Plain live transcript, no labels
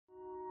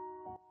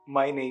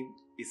My name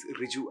is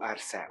Riju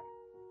Sam.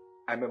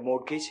 I'm a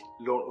mortgage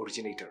loan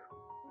originator.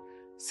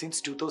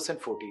 Since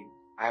 2014,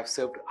 I have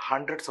served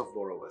hundreds of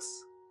borrowers.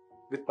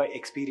 With my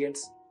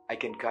experience, I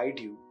can guide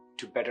you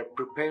to better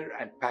prepare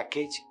and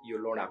package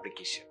your loan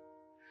application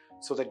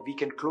so that we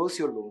can close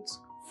your loans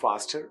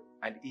faster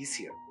and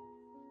easier.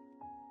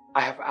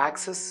 I have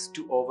access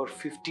to over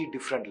 50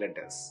 different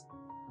lenders.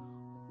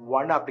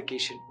 One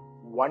application,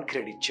 one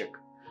credit check.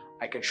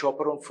 I can shop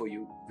around for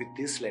you with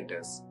these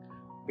lenders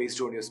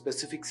based on your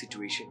specific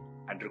situation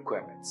and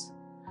requirements.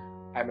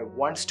 I'm a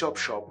one-stop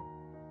shop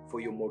for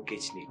your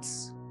mortgage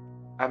needs.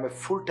 I'm a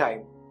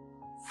full-time,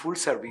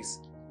 full-service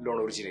loan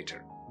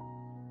originator.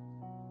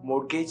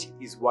 Mortgage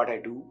is what I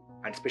do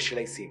and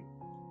specialize in.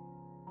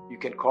 You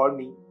can call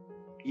me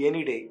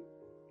any day,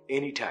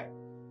 anytime.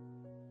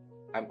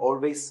 I'm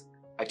always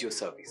at your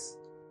service.